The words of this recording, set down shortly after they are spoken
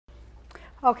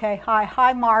Okay,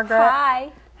 hi Margaret.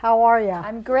 Hi. How are you?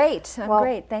 I'm great. I'm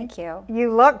great. Thank you.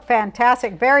 You look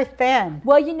fantastic. Very thin.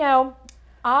 Well, you know,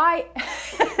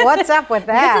 What's up with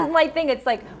that? This is my thing. It's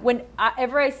like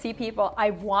whenever I see people,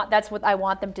 that's what I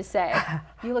want them to say.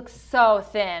 You look so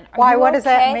thin. Why? What does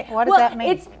that mean? What does that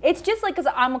mean? It's just like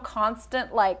because I'm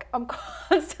constantly like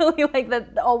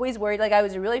always worried. Like I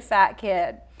was a really fat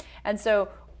kid, and so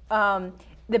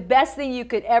the best thing you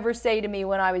could ever say to me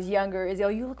when I was younger is, "Oh,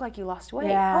 you look like you lost weight.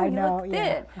 Yeah, oh, I you know. look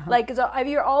thin." Yeah. Like, cause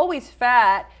you're always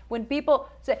fat. When people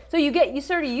say, so you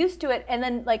sort of used to it, and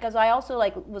then like, as I also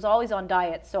like was always on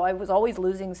diets, so I was always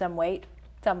losing some weight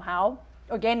somehow,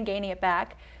 or gaining it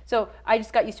back. So I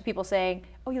just got used to people saying,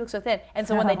 "Oh, you look so thin," and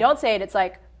so when they don't say it, it's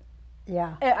like,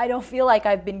 yeah, I don't feel like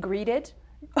I've been greeted.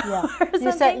 Yeah,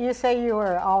 you say you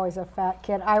were always a fat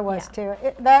kid. I was too.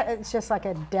 It's just like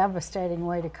a devastating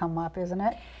way to come up, isn't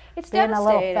it? It's being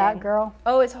devastating. A little fat girl.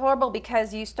 Oh, it's horrible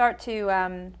because you start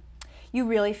to, you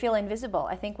really feel invisible.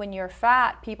 I think when you're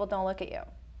fat, people don't look at you.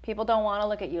 People don't want to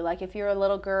look at you. Like if you're a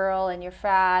little girl and you're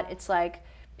fat, it's like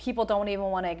people don't even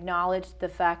want to acknowledge the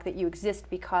fact that you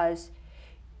exist because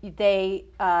they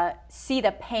see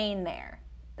the pain there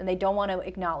and they don't want to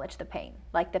acknowledge the pain.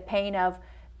 Like the pain of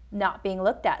not being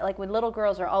looked at. Like when little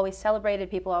girls are always celebrated,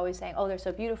 people are always saying, "Oh, they're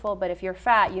so beautiful," but if you're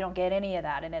fat, you don't get any of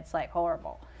that, and it's like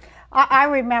horrible. I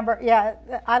remember, yeah,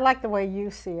 I like the way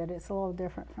you see it. It's a little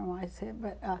different from what I see it,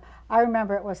 but I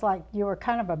remember it was like you were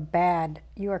kind of out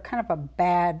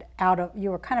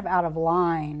of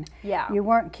line. Yeah. You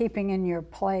weren't keeping in your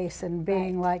place and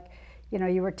being like,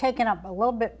 you were taking up a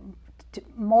little bit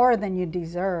more than you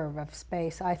deserve of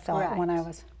space, I thought, when I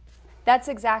was. That's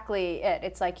exactly it.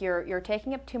 It's like you're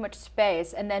taking up too much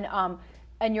space, and then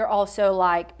and you're also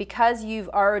like, because you've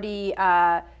already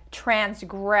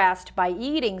transgressed by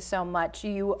eating so much,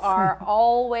 you are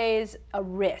always a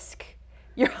risk.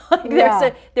 You're like,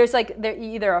 there's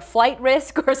either a flight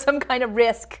risk or some kind of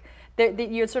risk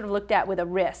that you're sort of looked at with a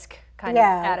risk kind of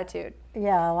attitude.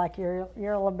 Yeah, like you're a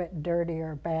little bit dirty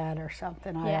or bad or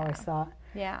something. I always thought.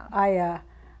 Yeah.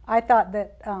 I thought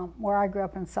that where I grew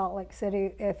up in Salt Lake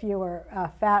City, if you were a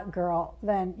fat girl,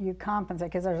 then you compensate,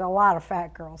 because there's a lot of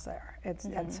fat girls there. It's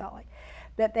in Salt Lake.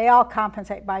 That they all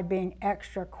compensate by being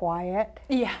extra quiet.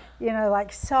 Yeah.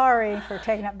 Like, sorry for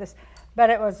taking up this. But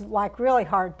it was like really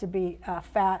hard to be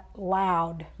fat,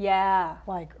 loud. Yeah.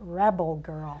 Like rebel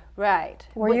girl. Right.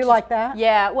 Were you like that?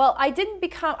 Yeah. Well, I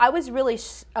was really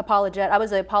apologetic. I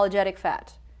was an apologetic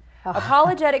fat.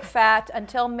 Apologetic fat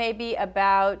until maybe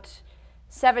about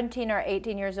 17 or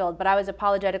 18 years old, but I was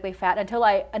apologetically fat until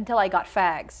I got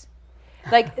fags.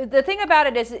 Like the thing about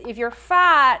it is, if you're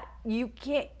fat,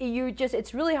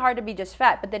 it's really hard to be just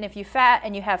fat. But then if you're fat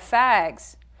and you have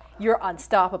fags, you're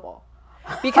unstoppable,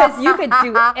 because you could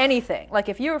do anything. Like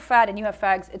if you're fat and you have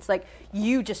fags, it's like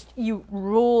you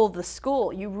rule the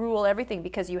school, you rule everything,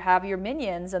 because you have your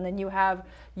minions, and then you have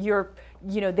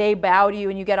they bow to you,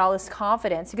 and you get all this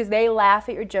confidence because they laugh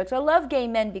at your jokes. I love gay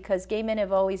men because gay men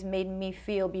have always made me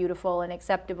feel beautiful and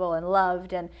acceptable and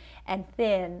loved and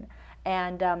thin.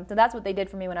 And so that's what they did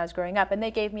for me when I was growing up. And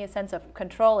they gave me a sense of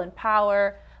control and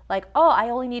power. Like, oh, I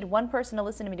only need one person to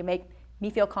listen to me to make me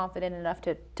feel confident enough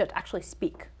to actually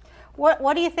speak.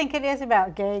 What do you think it is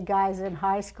about gay guys in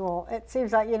high school? It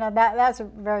seems like, that's a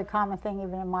very common thing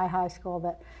even in my high school,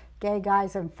 that gay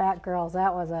guys and fat girls,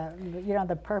 that was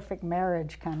the perfect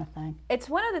marriage kind of thing. It's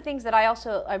one of the things that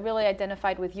I really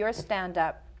identified with your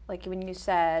stand-up, like when you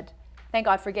said, "Thank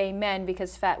God for gay men,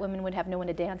 because fat women would have no one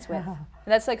to dance with." And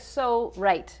that's like so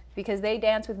right, because they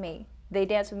dance with me. They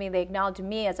dance with me. They acknowledge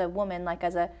me as a woman, like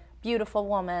as a beautiful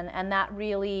woman, and that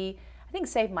really, I think,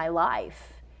 saved my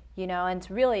life. And it's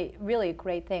really, really a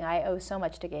great thing. I owe so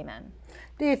much to gay men.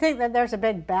 Do you think that there's a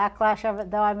big backlash of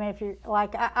it, though? I mean, if you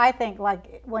like, I think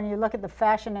like when you look at the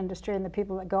fashion industry and the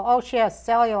people that go, "Oh, she has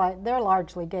cellulite," they're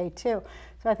largely gay too.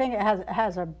 So I think it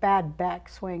has a bad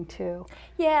backswing too.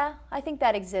 Yeah, I think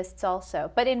that exists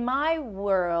also. But in my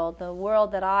world, the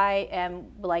world that I am,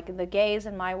 like the gays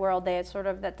in my world, they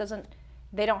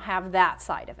don't have that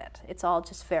side of it. It's all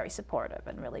just very supportive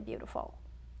and really beautiful.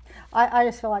 I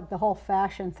just feel like the whole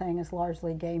fashion thing is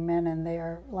largely gay men, and they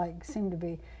are seem to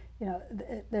be,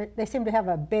 they seem to have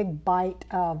a big bite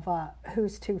of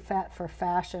who's too fat for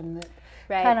fashion.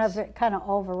 That kind of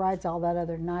overrides all that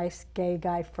other nice gay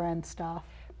guy friend stuff.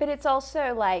 But it's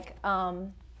also like,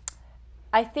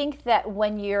 I think that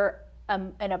when you're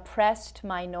an oppressed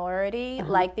minority,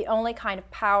 like the only kind of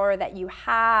power that you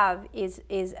have is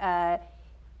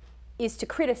to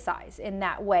criticize in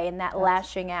that way, in that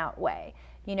lashing out way.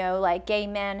 Like gay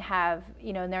men have,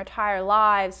 in their entire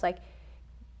lives, like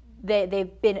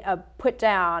they've been put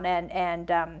down and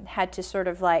had to sort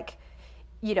of like,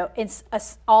 you know,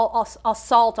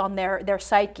 assault on their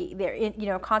psyche. They're you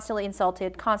know, constantly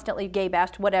insulted, constantly gay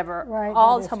bashed, whatever. Right,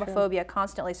 all that is homophobia true.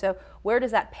 Constantly. So where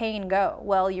does that pain go?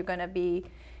 Well, you're going to be,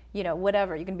 you know,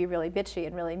 whatever. You're going to be really bitchy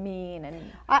and really mean.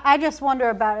 And I just wonder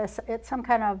about it's some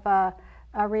kind of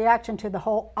a reaction to the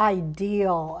whole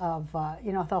ideal of,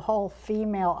 you know, the whole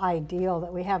female ideal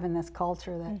that we have in this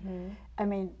culture that, I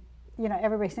mean, you know,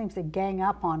 everybody seems to gang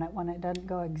up on it when it doesn't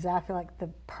go exactly like the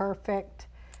perfect,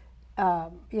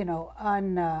 you know,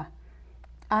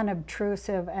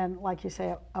 unobtrusive and, like you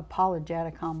say,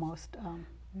 apologetic almost.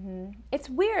 It's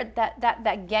weird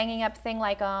that ganging up thing,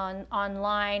 like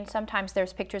online. Sometimes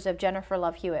there's pictures of Jennifer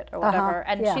Love Hewitt or whatever,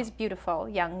 and yeah. she's a beautiful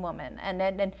young woman. And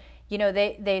then you know,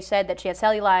 they said that she had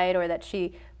cellulite or that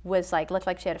she was like looked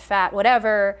like she had a fat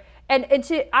whatever. And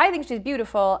I think she's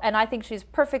beautiful, and I think she's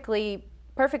perfectly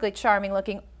charming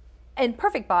looking, and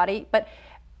perfect body. But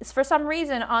for some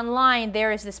reason online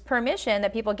there is this permission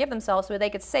that people give themselves where they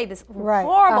could say this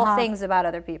horrible things about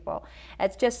other people.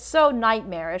 It's just so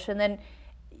nightmarish. And then,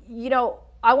 you know,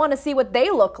 I want to see what they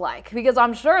look like, because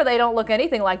I'm sure they don't look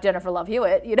anything like Jennifer Love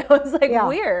Hewitt. You know, it's like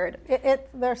weird.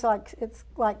 There's like, it's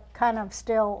like kind of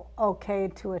still okay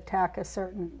to attack a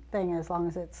certain thing as long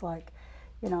as it's like,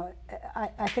 you know,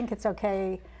 I think it's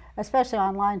okay, especially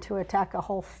online, to attack a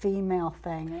whole female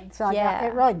thing. It's like,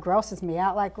 it really grosses me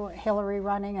out, like Hillary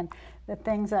running and the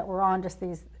things that were on just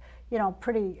these, you know,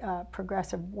 pretty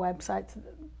progressive websites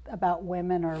about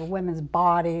women or women's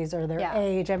bodies or their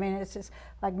age. I mean, it's just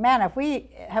like, man, have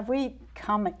we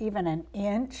come even an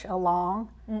inch along?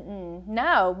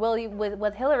 No. Well,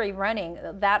 with Hillary running,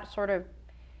 that sort of,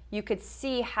 you could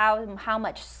see how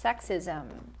much sexism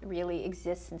really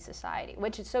exists in society.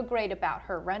 Which is so great about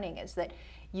her running, is that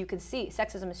you can see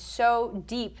sexism is so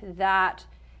deep that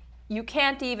you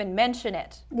can't even mention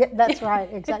it. Yeah, that's right.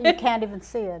 Exactly. You can't even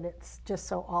see it. It's just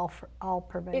so all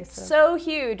pervasive. It's so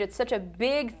huge. It's such a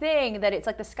big thing that it's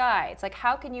like the sky. It's like,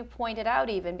 how can you point it out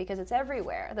even, because it's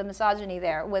everywhere. The misogyny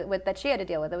there with that she had to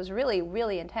deal with, it was really,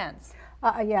 really intense.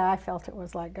 Yeah, I felt it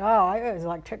was like, it was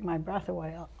like took my breath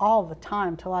away all the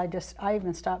time till I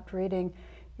even stopped reading,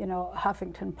 you know,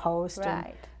 Huffington Post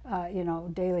and you know,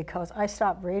 Daily Kos. I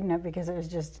stopped reading it because it was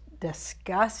just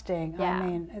disgusting. Yeah. I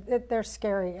mean, there's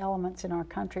scary elements in our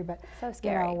country, but so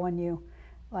scary. You know, when you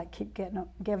like keep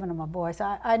giving them a voice.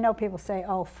 I know people say,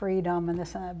 oh, freedom and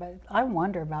this and that, but I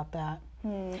wonder about that.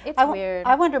 It's weird.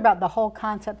 I wonder about the whole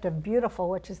concept of beautiful,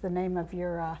 which is the name of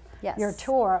your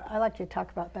tour. I'd like you to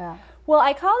talk about that. Well,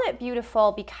 I called it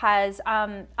Beautiful because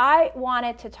I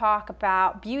wanted to talk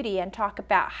about beauty and talk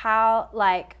about how,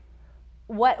 like,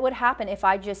 what would happen if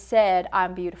I just said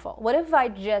I'm beautiful? What if I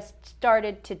just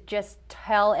started to just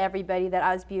tell everybody that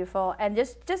I was beautiful and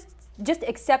just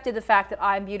accepted the fact that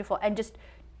I'm beautiful and just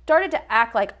started to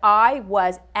act like I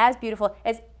was as beautiful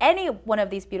as any one of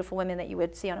these beautiful women that you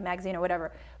would see on a magazine or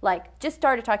whatever. Like, just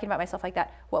started talking about myself like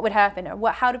that. What would happen?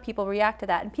 Or how do people react to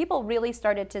that? And people really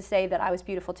started to say that I was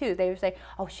beautiful too. They would say,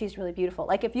 oh, she's really beautiful.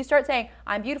 Like, if you start saying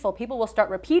I'm beautiful, people will start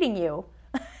repeating you.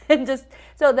 And just,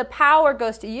 so the power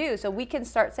goes to you. So we can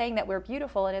start saying that we're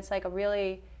beautiful, and it's like a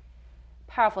really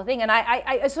powerful thing. And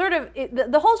I sort of,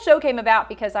 the whole show came about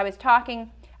because I was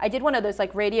talking, I did one of those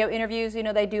like radio interviews, you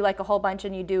know, they do like a whole bunch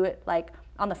and you do it like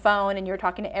on the phone and you're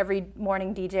talking to every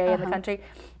morning DJ in the country.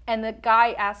 And the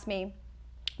guy asked me,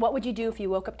 what would you do if you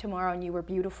woke up tomorrow and you were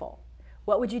beautiful?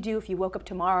 What would you do if you woke up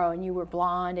tomorrow and you were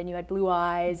blonde and you had blue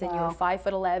eyes and you were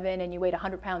 5'11" and you weighed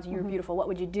 100 pounds and you were beautiful? What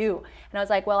would you do? And I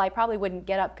was like, well, I probably wouldn't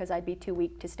get up because I'd be too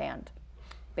weak to stand,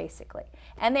 basically.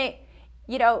 And they,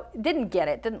 you know, didn't get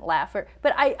it, didn't laugh.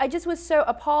 But I just was so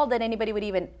appalled that anybody would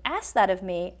even ask that of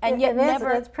me, and yet never.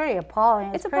 It's pretty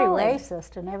appalling. It's pretty appalling.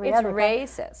 Racist in every other.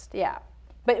 It's racist, yeah.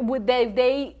 But would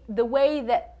the way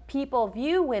that people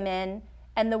view women,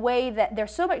 and the way that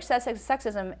there's so much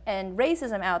sexism and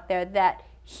racism out there, that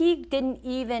he didn't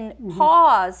even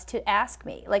pause to ask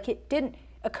me. Like, it didn't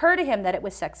occur to him that it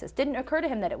was sexist, didn't occur to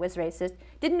him that it was racist,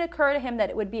 didn't occur to him that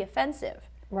it would be offensive.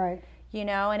 Right. You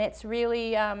know, and it's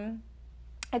really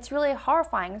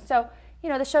horrifying. So, you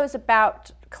know, the show's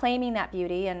about claiming that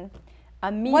beauty and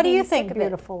me. What do you think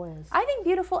beautiful is? I think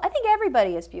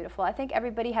everybody is beautiful. I think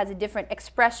everybody has a different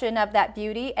expression of that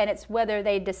beauty, and it's whether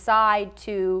they decide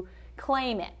to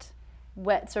claim it.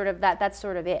 That's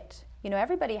sort of it. You know,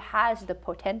 everybody has the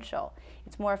potential.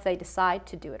 It's more if they decide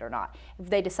to do it or not. If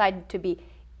they decide to be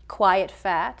quiet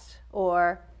fat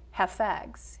or have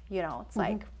fags, you know, it's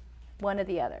like one or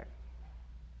the other.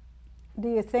 Do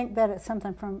you think that it's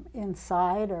something from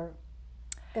inside, or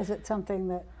is it something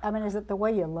that, I mean, is it the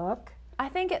way you look? I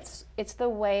think it's the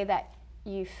way that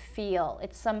you feel.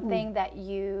 It's something that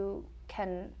you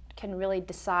can really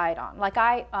decide on. Like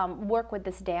I work with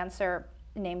this dancer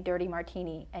named Dirty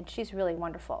Martini, and she's really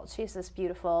wonderful. She's this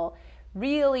beautiful,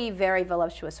 really very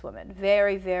voluptuous woman,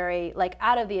 very, very like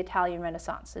out of the Italian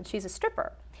Renaissance, and she's a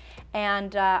stripper.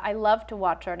 And I love to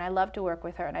watch her, and I love to work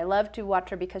with her, and I love to watch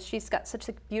her because she's got such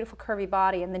a beautiful curvy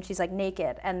body, and then she's like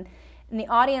naked, and the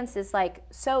audience is like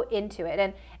so into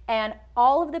it, and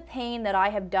all of the pain that I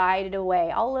have died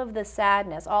away, all of the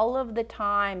sadness, all of the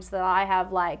times that I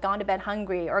have like gone to bed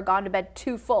hungry or gone to bed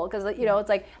too full, because you know it's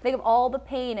like I think of all the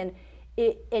pain,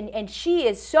 and she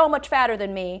is so much fatter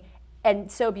than me and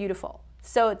so beautiful.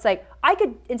 So it's like I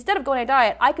could, instead of going on a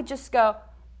diet, I could just go,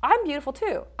 I'm beautiful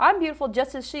too. I'm beautiful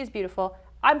just as she's beautiful.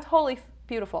 I'm totally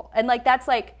beautiful. And like that's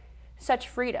like such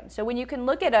freedom. So when you can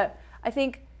look at I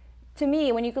think to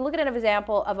me, when you can look at an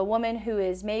example of a woman who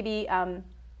is maybe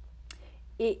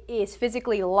is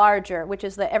physically larger, which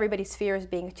is that everybody's fear is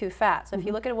being too fat. So if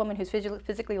you look at a woman who's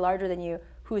physically larger than you,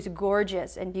 who's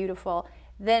gorgeous and beautiful,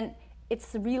 then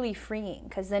it's really freeing,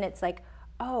 because then it's like,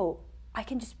 oh, I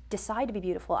can just decide to be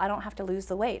beautiful. I don't have to lose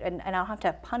the weight, and I don't have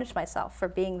to punish myself for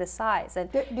being this size.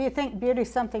 And do you think beauty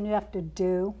is something you have to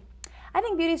do? I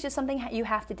think beauty is just something you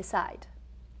have to decide.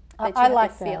 I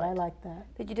like that. I like that.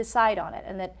 That you decide on it,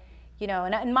 and that, you know,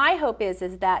 and my hope is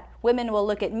that women will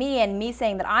look at me and me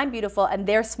saying that I'm beautiful, and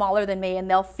they're smaller than me, and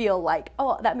they'll feel like,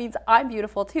 oh, that means I'm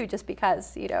beautiful too, just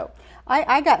because, you know.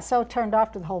 I got so turned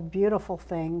off to the whole beautiful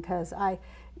thing, because I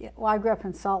grew up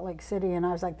in Salt Lake City, and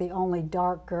I was like the only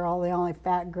dark girl, the only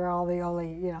fat girl, the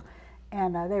only, you know,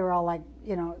 and they were all like,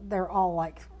 you know, they're all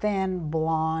like thin,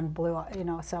 blonde, blue, you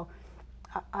know, so,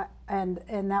 and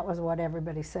that was what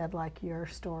everybody said, like your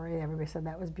story, everybody said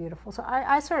that was beautiful. So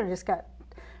I sort of just got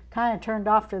kind of turned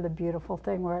off to the beautiful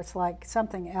thing, where it's like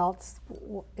something else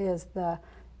is the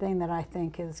thing that I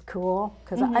think is cool,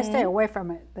 because I stay away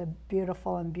from it, the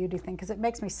beautiful and beauty thing, because it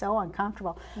makes me so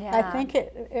uncomfortable. Yeah. I think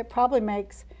it probably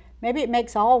makes, maybe it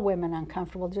makes all women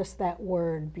uncomfortable, just that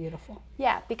word, beautiful.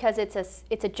 Yeah, because it's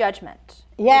a judgment.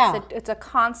 Yeah. It's a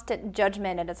constant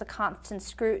judgment, and it's a constant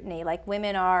scrutiny. Like,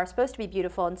 women are supposed to be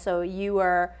beautiful, and so you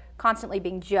are constantly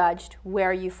being judged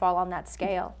where you fall on that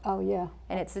scale. Oh yeah.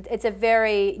 And it's a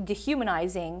very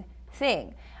dehumanizing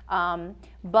thing.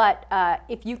 But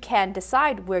if you can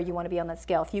decide where you want to be on that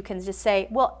scale, if you can just say,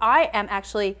 well, I am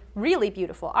actually really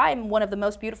beautiful. I'm one of the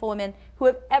most beautiful women who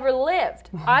have ever lived.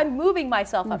 I'm moving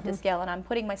myself up the scale, and I'm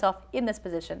putting myself in this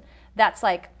position. That's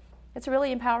like, it's a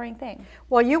really empowering thing.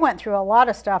 Well, you went through a lot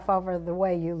of stuff over the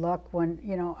way you look. When,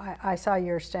 you know, I saw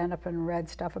your stand-up and read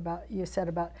stuff about, you said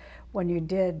about when you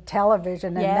did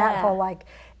television, and that whole like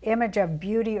image of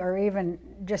beauty, or even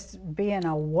just being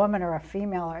a woman or a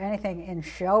female or anything in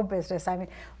show business. I mean,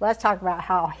 let's talk about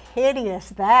how hideous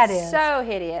that is. So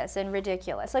hideous and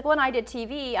ridiculous. Like when I did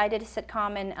TV, I did a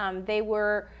sitcom, and they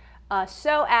were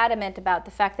so adamant about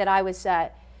the fact that I was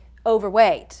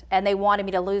overweight, and they wanted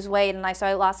me to lose weight, and so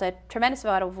I lost a tremendous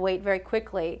amount of weight very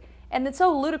quickly. And it's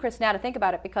so ludicrous now to think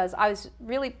about it, because I was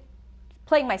really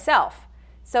playing myself.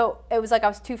 So it was like I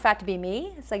was too fat to be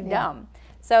me. It's like dumb.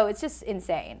 So it's just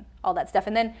insane, all that stuff.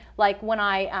 And then like when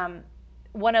I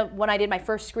did my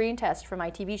first screen test for my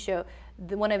TV show,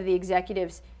 one of the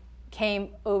executives came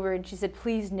over and she said,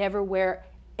 please never wear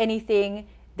anything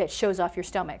that shows off your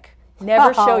stomach.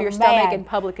 Never show your stomach in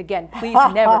public again. Please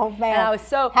never. Oh, man. And I was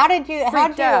so how did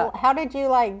you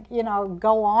like, you know,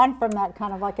 go on from that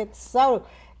kind of like, it's so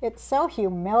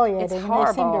humiliating. It's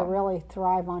horrible. They seem to really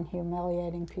thrive on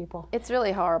humiliating people. It's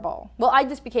really horrible. Well, I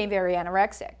just became very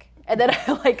anorexic. And then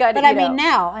I got, but I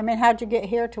mean, how'd you get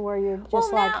here to where you're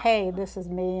just like, hey, this is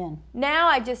me? And now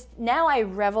I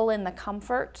revel in the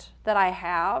comfort that I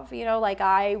have. You know, like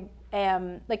I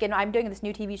am, like, and I'm doing this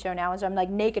new TV show now, so I'm like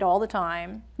naked all the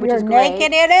time, which is great. You're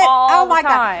naked in it? All oh my the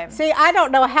time. God! See, I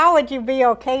don't know, how would you be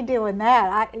okay doing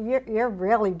that? You're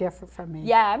really different from me.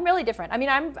 Yeah, I'm really different. I mean,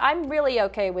 I'm really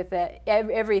okay with it,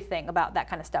 everything about that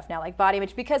kind of stuff now, like body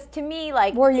image, because to me,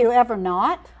 like, were you ever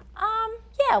not?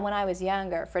 Yeah, when I was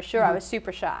younger, for sure, I was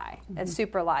super shy and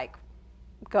super like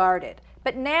guarded.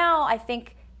 But now I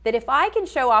think that if I can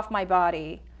show off my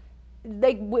body,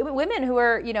 like women who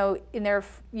are, you know, in their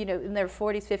 40s,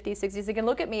 50s, 60s, they can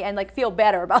look at me and like feel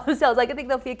better about themselves. Like I think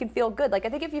they can feel good. Like I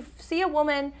think if you see a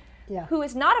woman who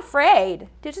is not afraid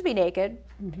to just be naked,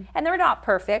 and they're not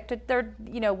perfect, they're,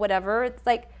 you know, whatever, it's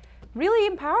like really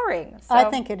empowering. So. I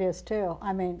think it is too.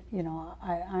 I mean, you know,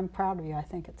 I'm proud of you. I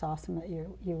think it's awesome that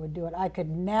you would do it. I could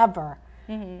never,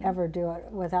 ever do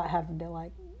it without having to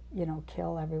like you know,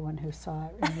 kill everyone who saw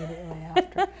it immediately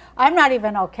after. I'm not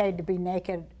even okay to be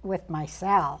naked with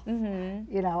myself. You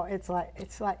know, it's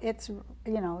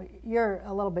you know, you're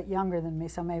a little bit younger than me,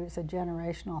 so maybe it's a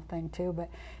generational thing too. But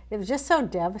it was just so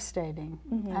devastating.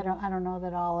 I don't know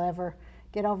that I'll ever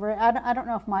get over it. I don't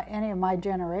know if any of my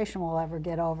generation will ever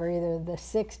get over either the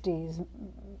 '60s,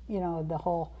 you know, the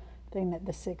whole thing that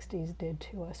the '60s did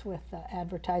to us with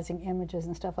advertising images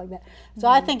and stuff like that. So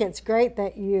I think it's great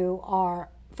that you are.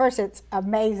 First, it's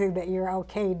amazing that you're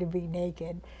okay to be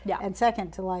naked. Yeah. And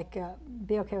second, to like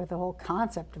be okay with the whole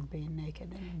concept of being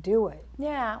naked and do it.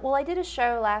 Yeah. Well, I did a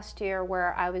show last year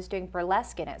where I was doing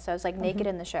burlesque in it, so I was like naked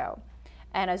in the show,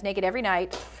 and I was naked every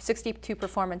night, 62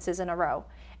 performances in a row,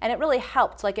 and it really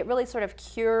helped. Like, it really sort of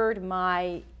cured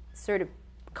my sort of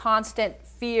constant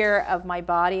fear of my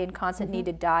body and constant need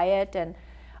to diet. And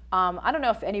I don't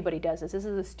know if anybody does this. This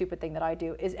is a stupid thing that I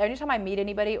do. Is anytime I meet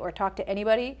anybody or talk to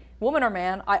anybody, woman or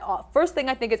man, first thing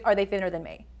I think is, are they thinner than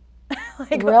me?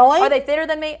 Like, really? Are they thinner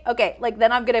than me? Okay, like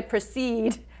then I'm gonna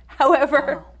proceed.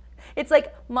 However, it's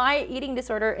like my eating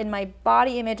disorder and my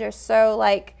body image are so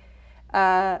like,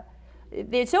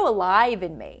 they're so alive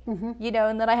in me, you know,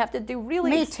 and then I have to do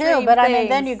really Me extreme too, but things. I mean,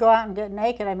 then you go out and get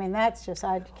naked. I mean, that's just,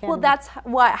 I can't. Well, that's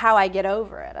how I get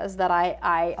over it, is that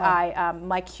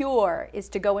my cure is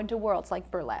to go into worlds like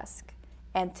burlesque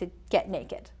and to get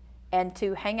naked and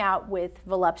to hang out with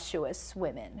voluptuous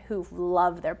women who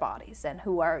love their bodies and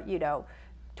who are, you know,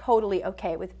 totally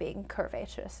okay with being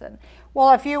curvaceous. And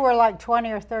Well, if you were like 20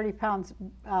 or 30 pounds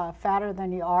fatter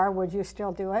than you are, would you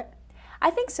still do it? I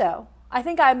think so. I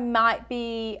think I might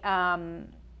be,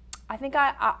 I think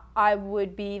I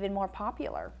would be even more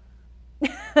popular.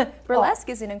 Burlesque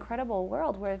is an incredible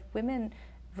world where women,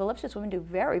 voluptuous women, do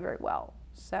very, very well.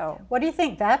 So What do you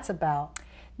think that's about?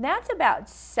 that's about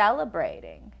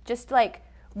celebrating. Just like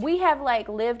we have like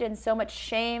lived in so much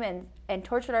shame and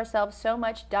tortured ourselves so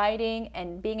much dieting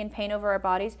and being in pain over our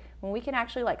bodies. When we can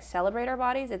actually like celebrate our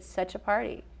bodies, it's such a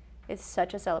party. It's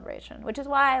such a celebration, which is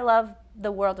why I love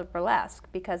the world of burlesque,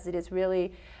 because it is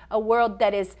really a world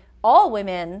that is all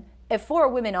women, for a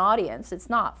women audience. It's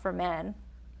not for men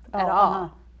at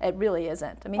all. It really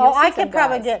isn't. I mean, I could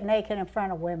probably get naked in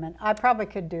front of women. I probably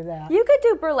could do that. You could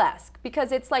do burlesque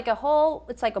because it's like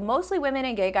a mostly women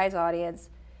and gay guys audience,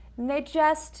 and they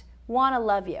just want to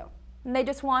love you, and they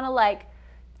just want to like,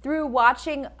 through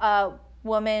watching a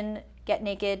woman get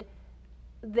naked,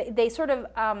 they sort of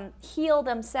heal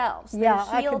themselves. Yeah,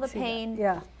 they heal I can the see pain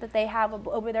that. that they have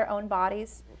over their own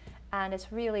bodies, and it's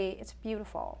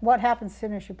beautiful. What happens as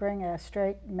soon as you bring a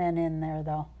straight man in there,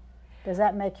 though? Does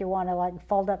that make you want to like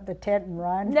fold up the tent and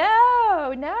run?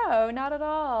 No, not at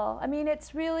all. I mean,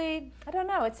 it's really, I don't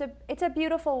know. It's a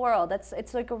beautiful world.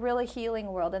 It's like a really healing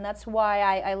world, and that's why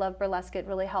I love burlesque. It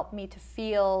really helped me to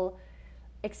feel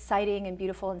exciting and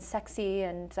beautiful and sexy,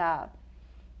 and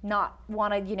not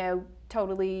want to, you know,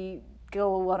 totally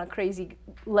go on a crazy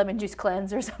lemon juice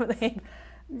cleanse or something.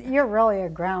 You're really a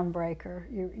groundbreaker.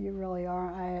 You really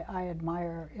are. I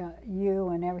admire you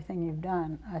and everything you've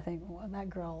done. I think, well, that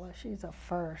girl, she's a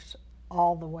first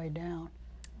all the way down.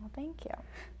 Well, thank you.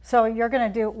 So you're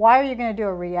going to do, why are you going to do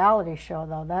a reality show,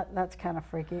 though? That's kind of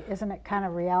freaky. Isn't it kind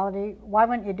of reality? Why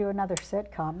wouldn't you do another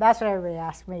sitcom? That's what everybody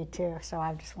asked me, too, so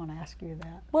I just want to ask you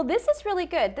that. Well, this is really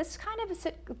good. This kind of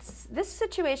this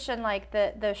situation, like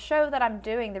the show that I'm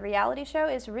doing, the reality show,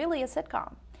 is really a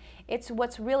sitcom. It's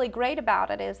what's really great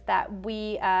about it is that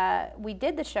we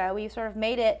did the show, we sort of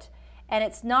made it, and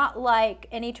it's not like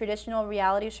any traditional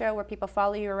reality show where people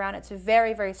follow you around. It's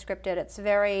very, very scripted. It's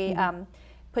very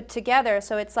put together,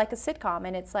 so it's like a sitcom,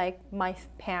 and it's like my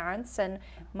parents and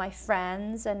my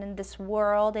friends, and in this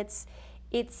world, it's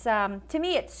to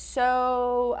me, it's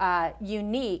so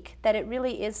unique that it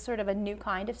really is sort of a new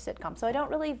kind of sitcom. So I don't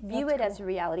really view it as a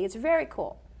reality. It's very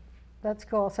cool. That's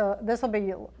cool. So this will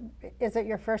be, is it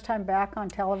your first time back on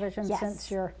television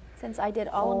since I did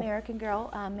All American Girl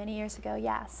many years ago,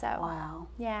 yeah. So wow.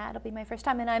 Yeah, it'll be my first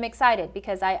time, and I'm excited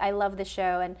because I love the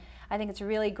show, and I think it's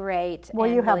really great. Will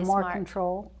you have really more smart.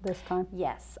 Control this time?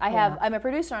 Yes, I have. I'm a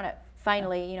producer on it.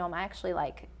 Finally, you know, I'm actually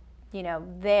like, you know,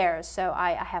 there, so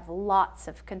I have lots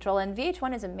of control. And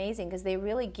VH1 is amazing because they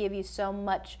really give you so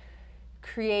much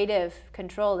creative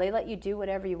control. They let you do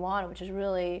whatever you want, which is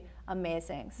really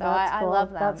amazing. So I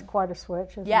love them. That's quite a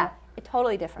switch, isn't it? Yeah,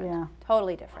 totally different. Yeah.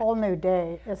 Totally different. Whole new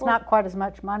day. It's not quite as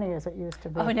much money as it used to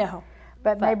be. Oh, no.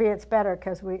 But maybe it's better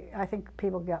because I think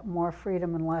people get more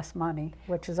freedom and less money,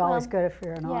 which is always good if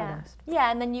you're an artist.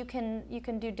 Yeah, and then you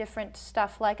can do different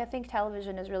stuff. Like I think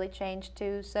television has really changed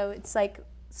too. So it's like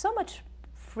so much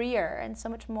freer and so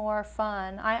much more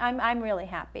fun. I'm really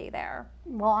happy there.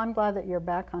 Well, I'm glad that you're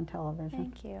back on television.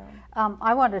 Thank you.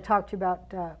 I wanted to talk to you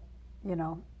about,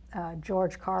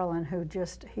 George Carlin, who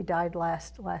he died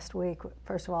last week.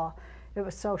 First of all, it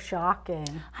was so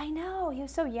shocking. I know, he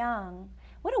was so young.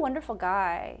 What a wonderful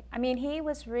guy. I mean, he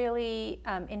was really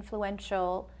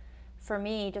influential for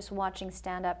me, just watching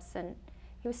stand-ups, and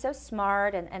he was so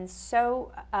smart and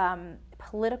so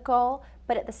political,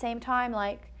 but at the same time,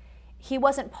 like, he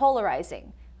wasn't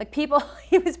polarizing. Like, people,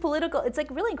 he was political. It's like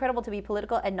really incredible to be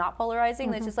political and not polarizing.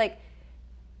 Mm-hmm. It's just like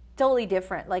totally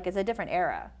different. Like, it's a different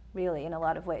era, really, in a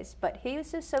lot of ways. But he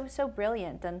was just so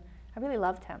brilliant, and I really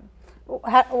loved him.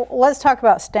 Let's talk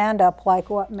about stand-up. Like,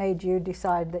 what made you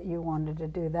decide that you wanted to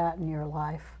do that in your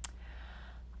life?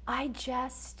 I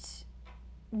just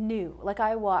knew. Like,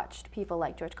 I watched people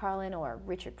like George Carlin or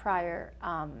Richard Pryor,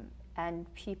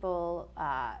 and people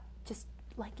just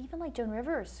like, even like Joan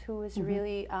Rivers, who was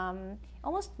really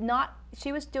almost not,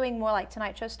 she was doing more like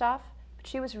Tonight Show stuff, but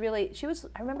she was,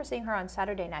 I remember seeing her on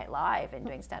Saturday Night Live and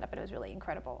doing stand-up, and it was really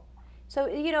incredible. So,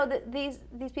 you know, these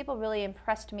people really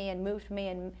impressed me and moved me,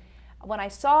 and when I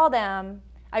saw them,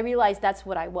 I realized that's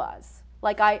what I was.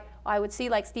 Like, I would see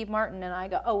like Steve Martin, and I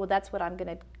go, oh, well, that's what I'm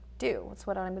going to do. That's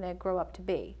what I'm going to grow up to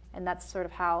be. And that's sort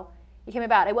of how it came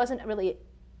about. It wasn't really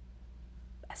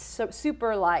so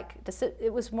super like,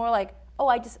 it was more like, oh,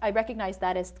 I recognized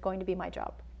that as going to be my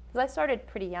job. Because I started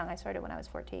pretty young. I started when I was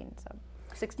 14, so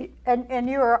 16. And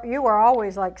you were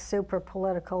always like super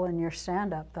political in your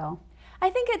stand-up, though. I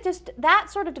think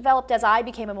that sort of developed as I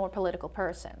became a more political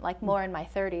person. Like, more in my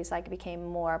 30s, I became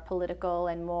more political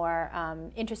and more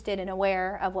interested and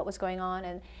aware of what was going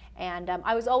on. And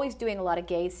I was always doing a lot of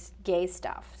gay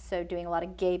stuff. So doing a lot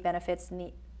of gay benefits in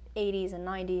the 80s and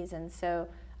 90s. And so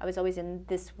I was always in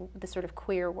this sort of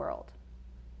queer world.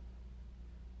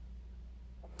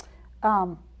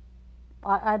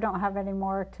 I don't have any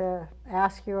more to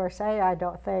ask you or say, I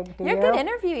don't think. Do you? You're a good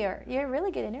interviewer. You're a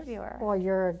really good interviewer. Well,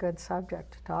 you're a good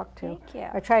subject to talk to. Thank you.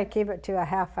 I try to keep it to a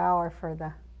half hour for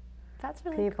the That's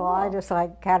really people. Cool. I just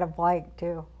like kind of like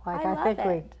to. Like, I think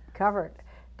we covered.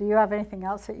 Do you have anything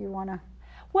else that you want to?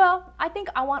 Well, I think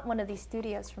I want one of these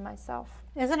studios for myself.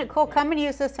 Isn't it cool? Come and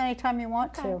use this anytime you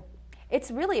want to.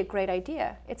 It's really a great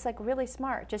idea. It's like really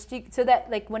smart. Just so that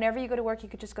like whenever you go to work, you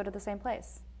could just go to the same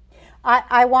place.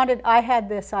 I had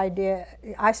this idea.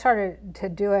 I started to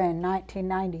do it in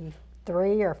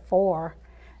 1993 or 4.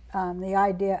 The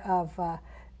idea of,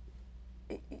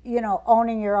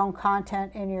 owning your own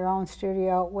content in your own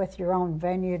studio with your own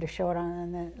venue to show it on.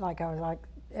 And then,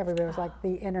 everybody was like,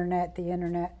 the internet.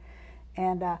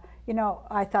 And,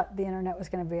 I thought the internet was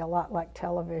going to be a lot like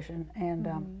television.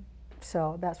 And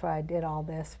so that's why I did all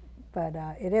this. But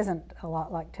it isn't a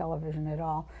lot like television at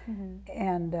all.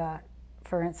 And,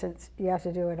 for instance, you have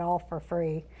to do it all for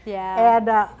free. Yeah. And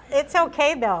it's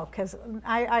okay, though, because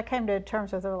I came to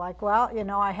terms with it, like, well,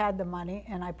 I had the money,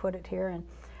 and I put it here, and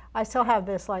I still have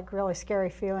this, like, really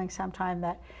scary feeling sometimes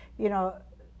that,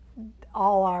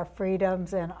 all our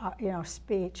freedoms and,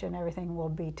 speech and everything will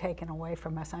be taken away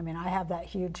from us. I mean, I have that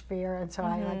huge fear, and so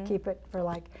I keep it for,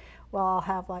 like, well, I'll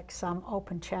have like some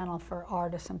open channel for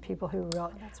artists and people who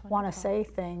really want to say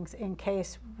things in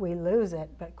case we lose it.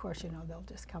 But of course, they'll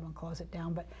just come and close it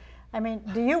down. But I mean,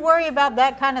 do you worry about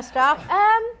that kind of stuff?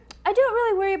 I don't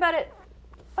really worry about it.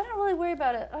 I don't really worry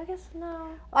about it. I guess no.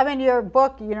 I mean, your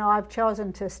book, I've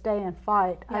chosen to stay and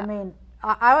fight. Yeah. I mean,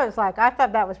 I was like, I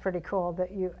thought that was pretty cool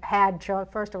that you had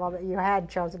first of all, that you had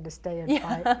chosen to stay and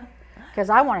fight. Because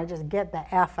I want to just get the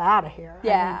F out of here.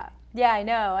 Yeah. I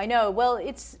know. Well,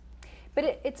 it's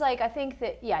like, I think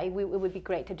that, it would be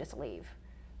great to just leave.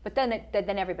 But then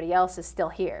everybody else is still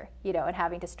here, and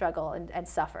having to struggle and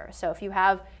suffer. So if you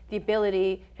have the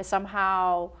ability to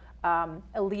somehow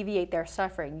alleviate their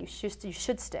suffering, you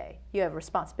should stay. You have a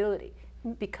responsibility,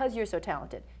 because you're so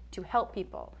talented, to help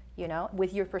people,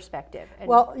 with your perspective. And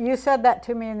well, you said that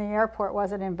to me in the airport,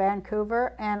 was it in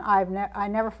Vancouver? And I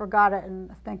never forgot it and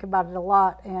think about it a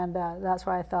lot. And that's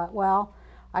why I thought, well,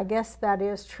 I guess that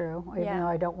is true, even though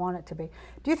I don't want it to be.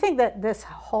 Do you think that this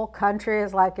whole country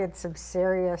is like in some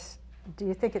serious, do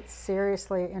you think it's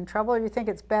seriously in trouble, or do you think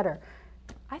it's better?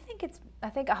 I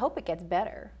hope it gets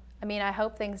better. I mean, I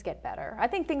hope things get better. I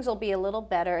think things will be a little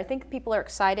better. I think people are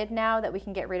excited now that we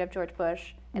can get rid of George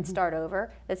Bush and start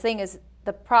over.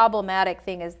 The problematic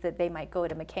thing is that they might go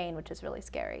to McCain, which is really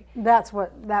scary. That's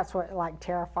what like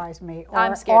terrifies me.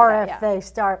 I'm scared of that, they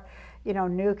start,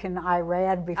 nuking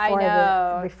Iran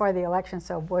before the election,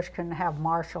 so Bush couldn't have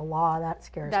martial law. That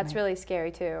scares me. That's really scary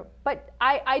too. But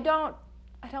I don't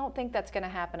I don't think that's going to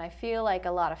happen. I feel like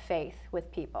a lot of faith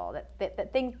with people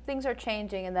that things are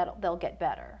changing and that they'll get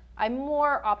better. I'm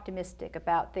more optimistic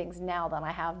about things now than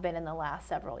I have been in the last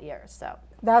several years. So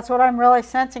that's what I'm really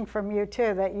sensing from you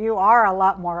too. That you are a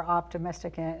lot more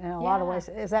optimistic in a lot of ways.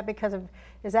 Is that because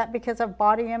of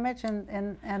body image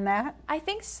and that? I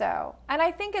think so, and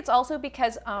I think it's also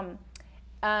because of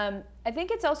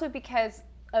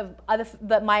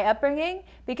my upbringing.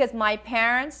 Because my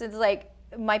parents,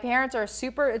 my parents are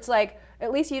super. It's like,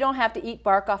 at least you don't have to eat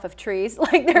bark off of trees.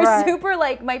 Like they're super,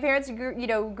 like my parents grew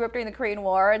up during the Korean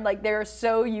War, and like they're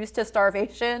so used to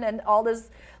starvation and all this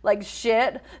like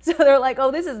shit. So they're like, oh,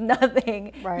 this is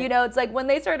nothing. Right. You know, it's like when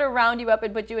they start to round you up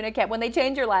and put you in a camp, when they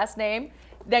change your last name,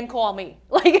 then call me.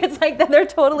 Like it's like then they're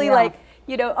totally like,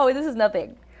 oh, this is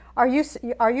nothing. Are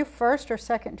you first or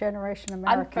second generation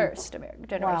American? I'm first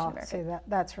generation American. See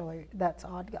that's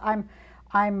odd.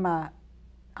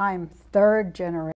 I'm third generation.